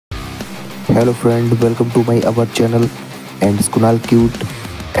Hello friend, welcome to my our channel and Kunal Cute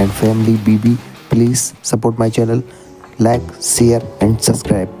and family Bibi. Please support my channel, like, share and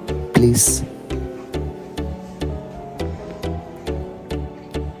subscribe. Please.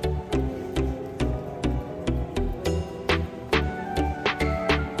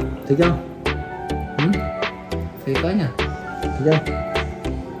 Thấy chưa? Thấy cái nhỉ? Thấy chưa?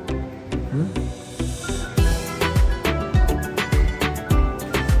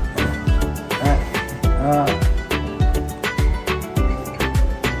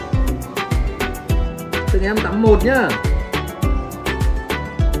 Từng em tắm một nhá.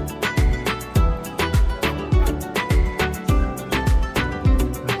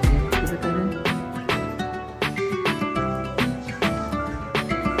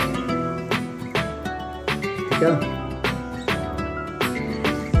 Chưa?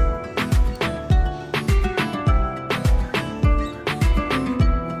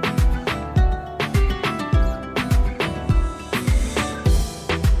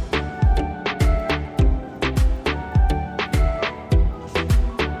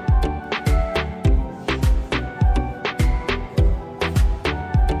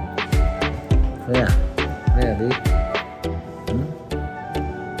 Đây à? Đây là đi.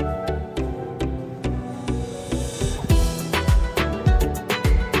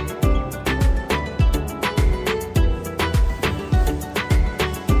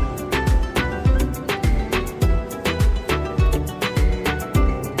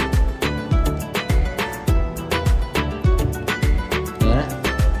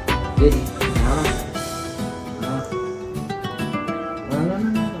 Đi, nào nào.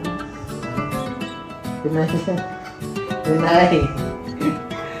 Bên này, bên này.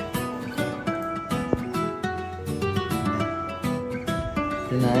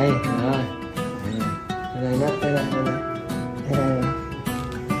 Bên này, rồi. Bên này nhất, bên này, bên này.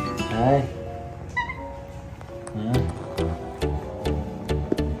 Đây. Đó.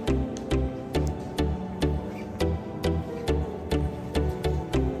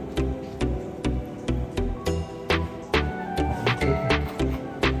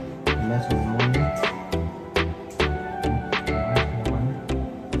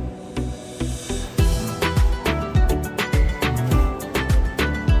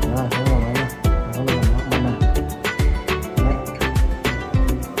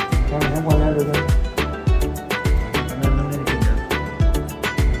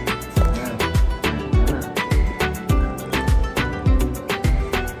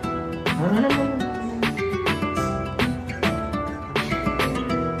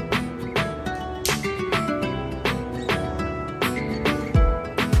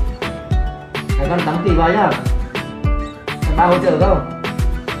 Con tắm tí vào nhá. Ba hỗ trợ không?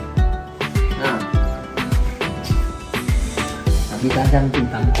 À. Đi tắm chăm tìm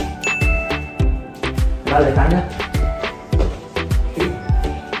tắm. Ba lấy tắm nhá.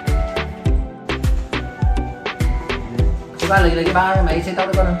 Ba lấy cái ba máy xe tóc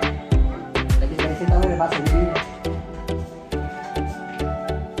đấy con ơi. Lấy cái máy xe tóc đấy ba sẽ đi.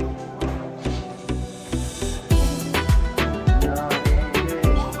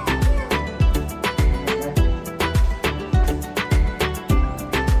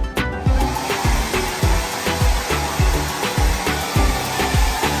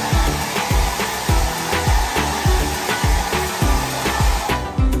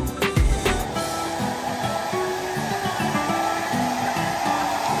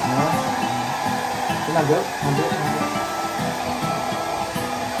 Làm được, làm được, làm được.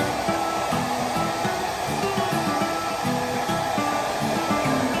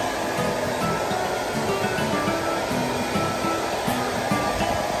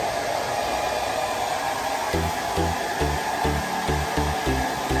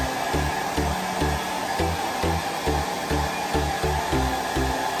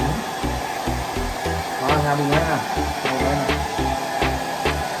 Đó, nhà mình nhé.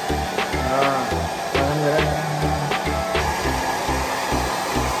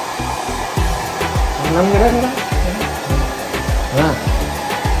 Năm người đó đó.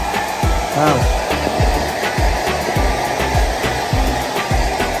 Không.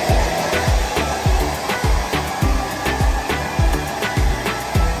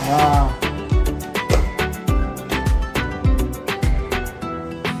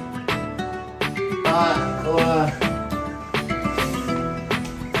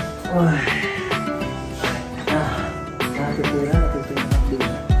 Từ từ đó, từ từ đừng.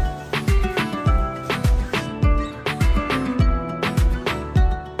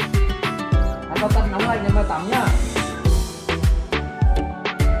 Có tắt nóng lạnh nhưng mà tắm nhá.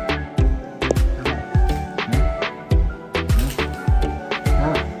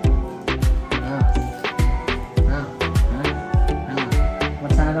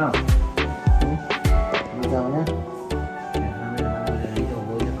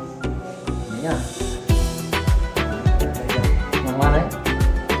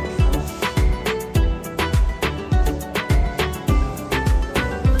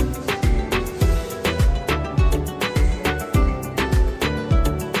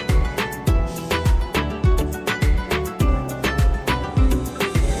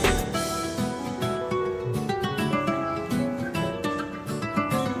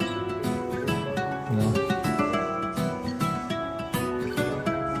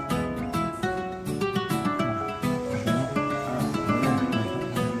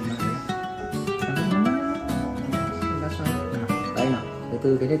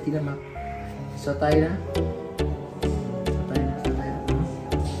 từ cái này tí là mặc. Xoa tay đó. Xoa tay đó, xoa tay đó.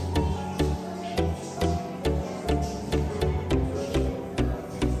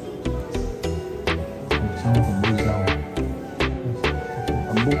 Xong còn bùi dầu.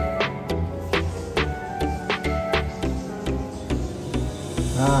 Ấm bụng.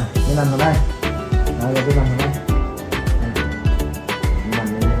 Rồi, cái nằm vào đây. Rồi, cái nằm vào đây. Nằm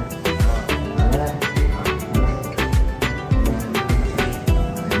lên đây. Nằm lên đây.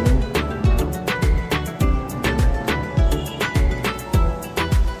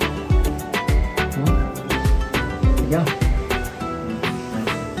 Thấy không?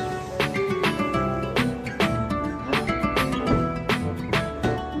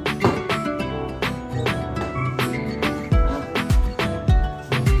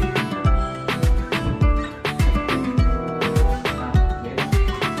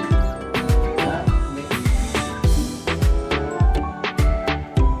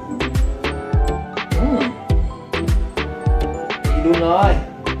 Đi luôn rồi.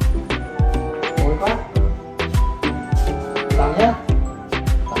 Ôi quá. Tắm nhá.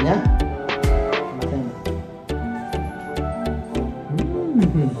 Tắm nhá.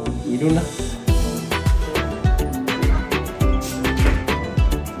 Đi luôn đó.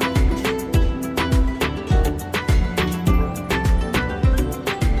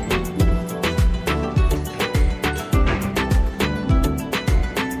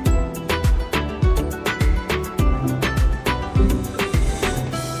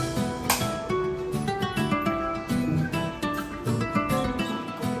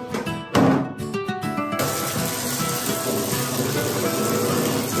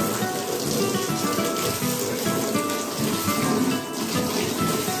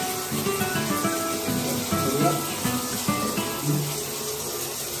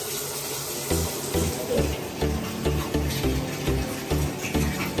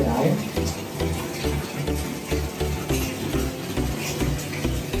 Đấy.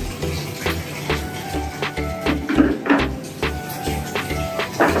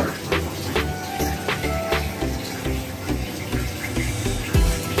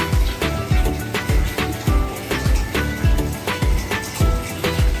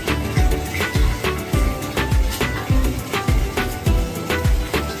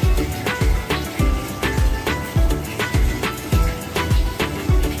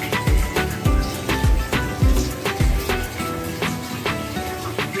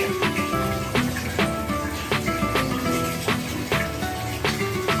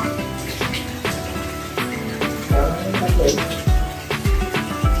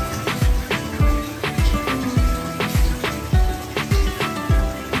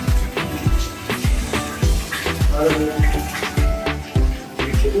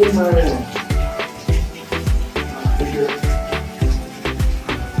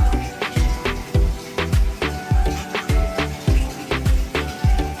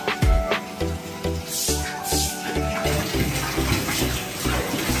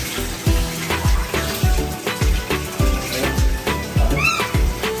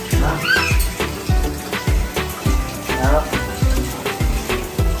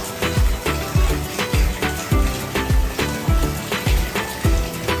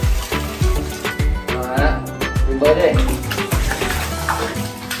 Bơi đi.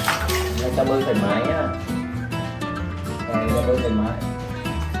 Đây cho bơi thoải mái nhá. Này cho bơi thoải mái.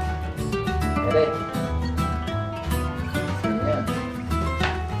 Thế đi. Xin nhá.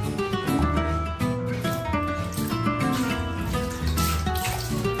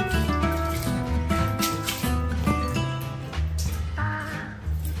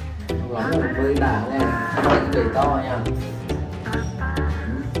 Lắm rồi bơi đảo này, không để to nha.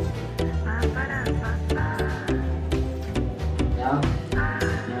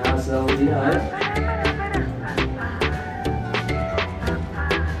 Sâu tí nữa.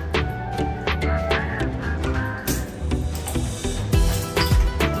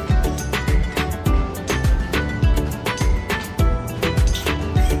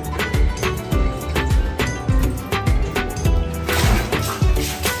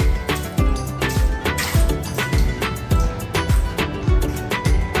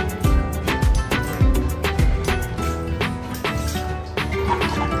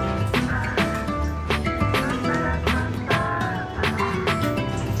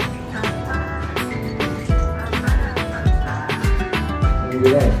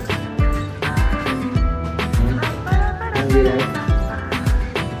 Gì đây? Gì đây?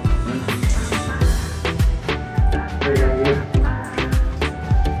 Đây là gì?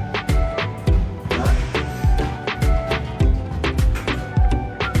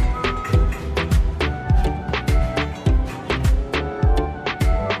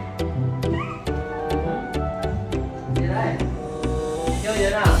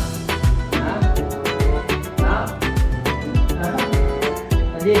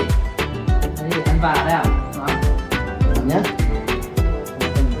 vả đấy à? Đó. Làm nhé.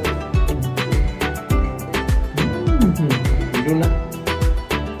 Run đó.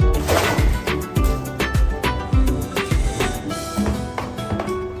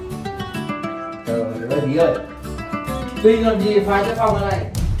 Trời ơi Bí ơi, Pin làm gì phải cái phòng này.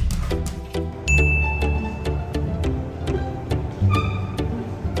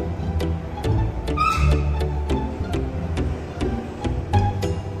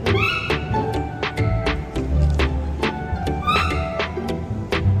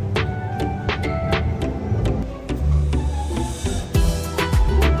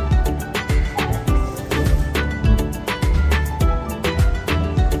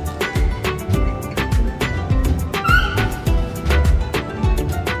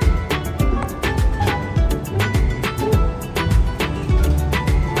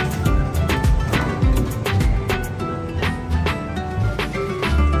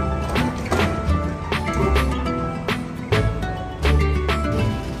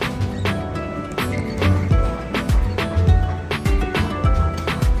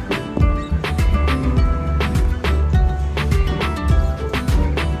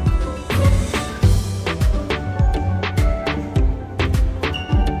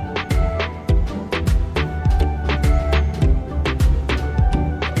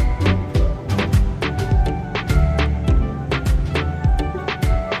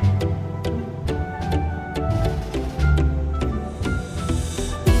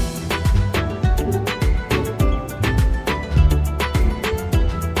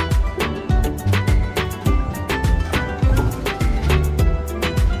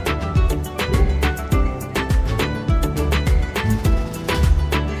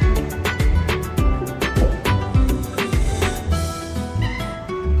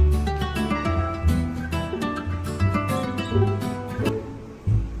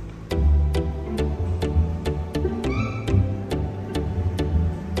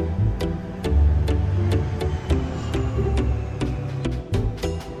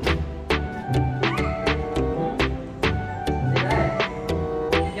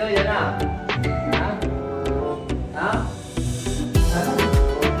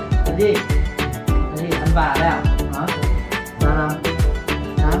 Gì? Cái gì? Ăn vả đây à? Hả? Nào.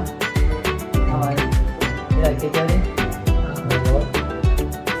 Hả? Rồi. Đi lại kia chơi đi. Rồi.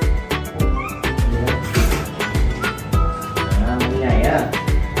 Muốn nhảy á.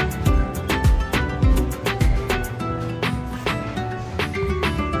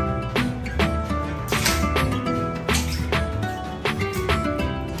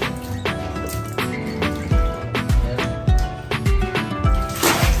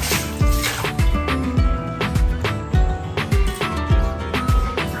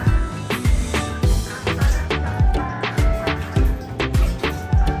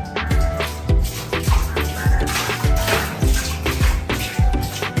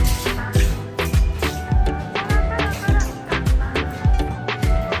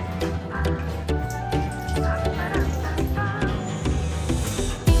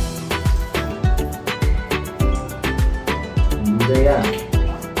 Đây à?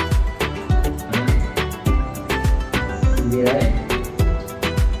 Gì đấy?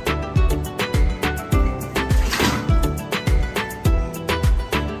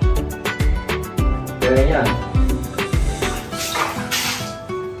 Về đấy nhá.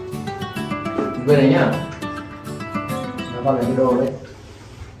 Về đấy nhá. Nó còn lại cái đồ đấy.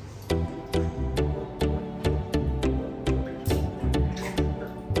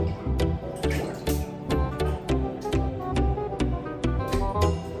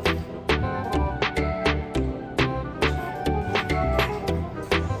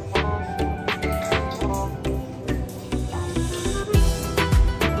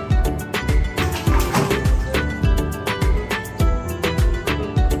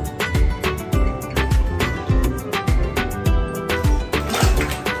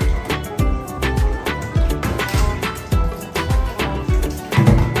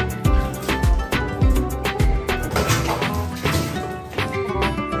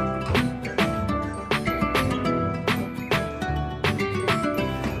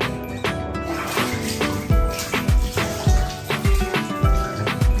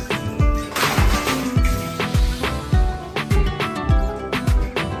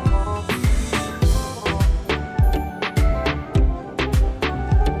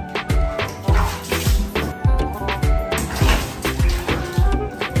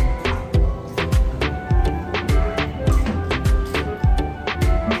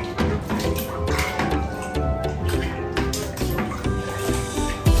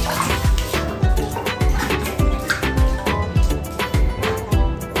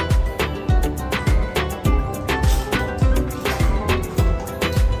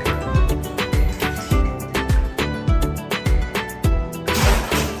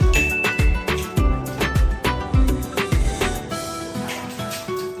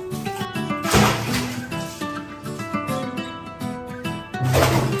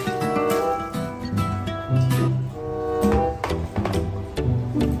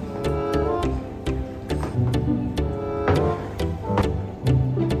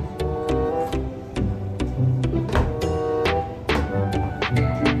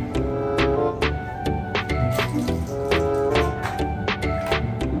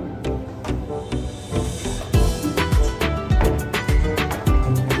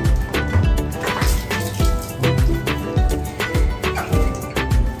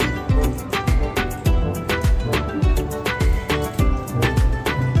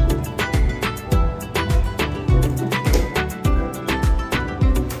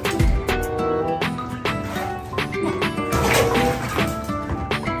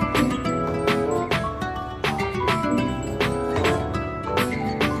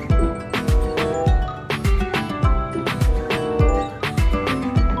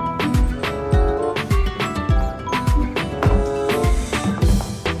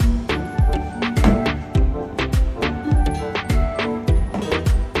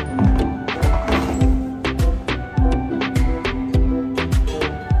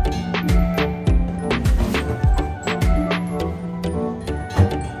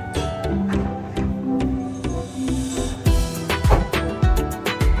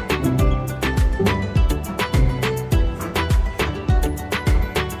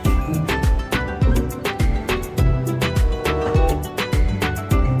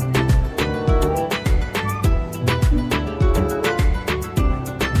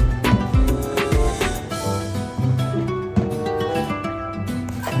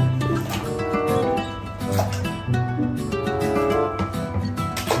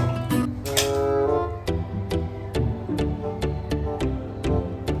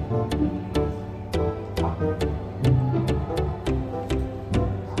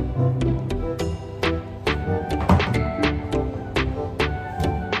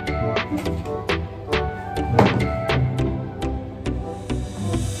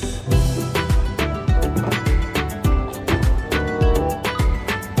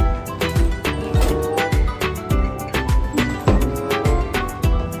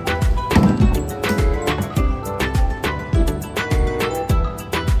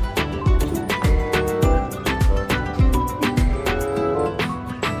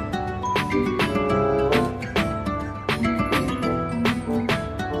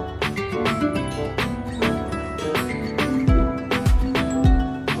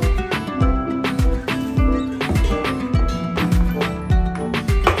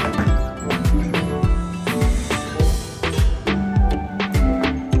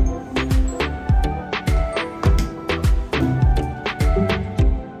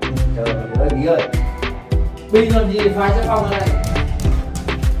 Bi làm gì phá cho phòng này.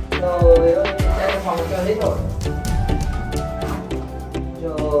 Trời ơi, đây phòng cho hết rồi.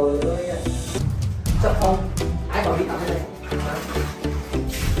 Trời ơi, sắp không? Ai bảo đi tắm đây này?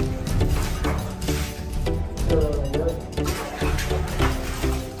 Trời ơi.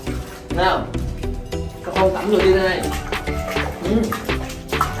 Nào, sắp không tắm rồi đi đây này.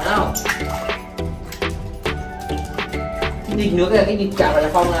 Nào. Cái dịch nước này, cái dịch chạm vào nhà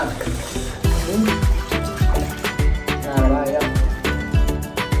phòng nào. Nào, ba thấy không?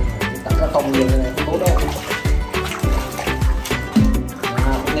 Tắm ra phòng liền này, không tốt đâu.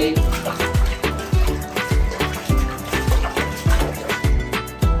 Nào, đi.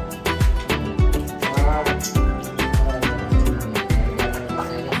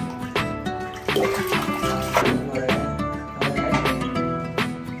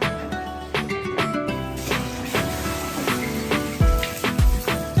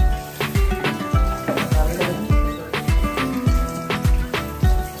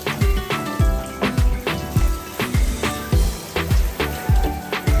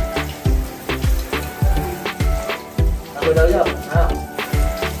 Vừa tới chưa? Nào.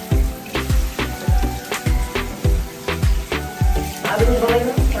 Nào, đứng con lên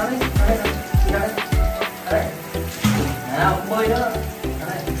nữa. Nào đi. Nào đi. Đây. Nào, bơi nữa.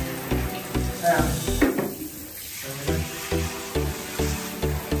 Đây. Nào.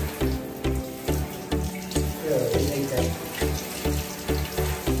 Rồi, đây đây.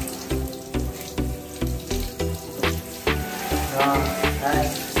 Rồi, đây.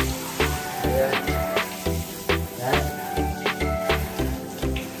 Đây. Đấy.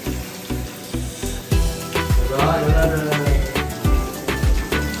 Rồi.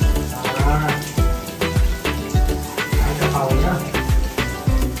 Hãy cho phòng nhá.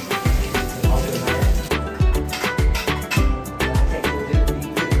 Phòng từ này. Chạy từ trên tí.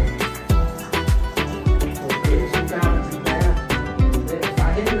 Su Cao là chính đây. Đây, phá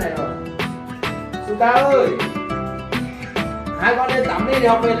hết cái này rồi. Su Cao ơi. Hai con lên tắm đi, đi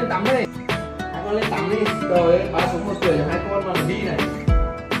học về lên tắm đi. Hai con lên tắm đi. Rồi ba xuống một tuổi cho hai con mà đi này.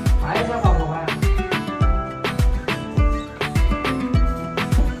 Phải ra phòng của ba.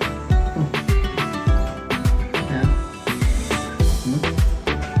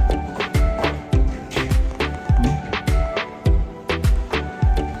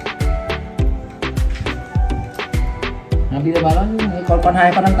 Bây giờ bà nói con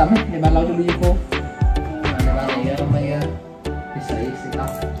hai con đang tắm ấy, để bà lau cho Bi cô. Để bà lấy mày sấy tóc.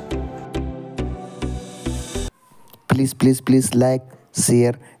 Please like,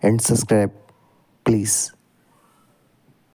 share and subscribe. Please.